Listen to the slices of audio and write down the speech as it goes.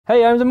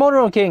Hey, I'm the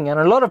Motorhome King, and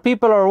a lot of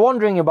people are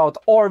wondering about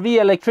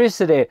RV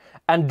electricity.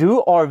 And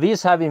do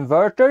RVs have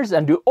inverters?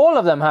 And do all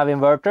of them have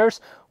inverters?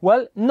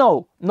 Well,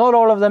 no, not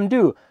all of them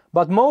do.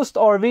 But most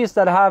RVs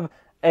that have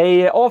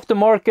a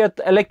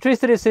off-the-market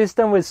electricity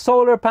system with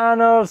solar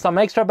panels, some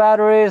extra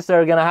batteries,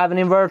 they're gonna have an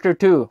inverter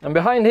too. And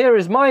behind here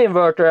is my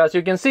inverter, as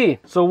you can see.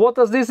 So what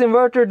does this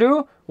inverter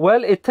do?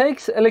 Well, it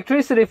takes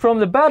electricity from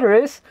the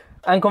batteries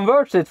and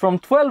converts it from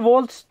 12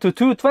 volts to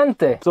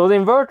 220. So the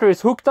inverter is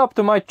hooked up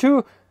to my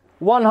two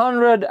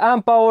 100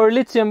 amp hour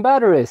lithium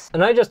batteries,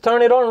 and I just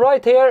turn it on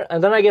right here,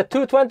 and then I get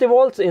 220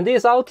 volts in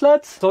these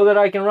outlets so that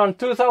I can run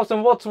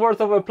 2000 watts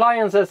worth of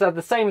appliances at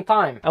the same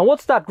time. And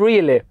what's that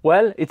really?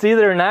 Well, it's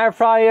either an air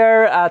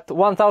fryer at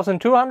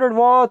 1200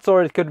 watts,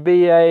 or it could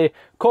be a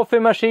coffee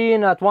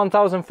machine at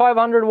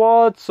 1500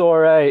 watts,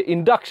 or a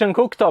induction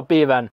cooktop even.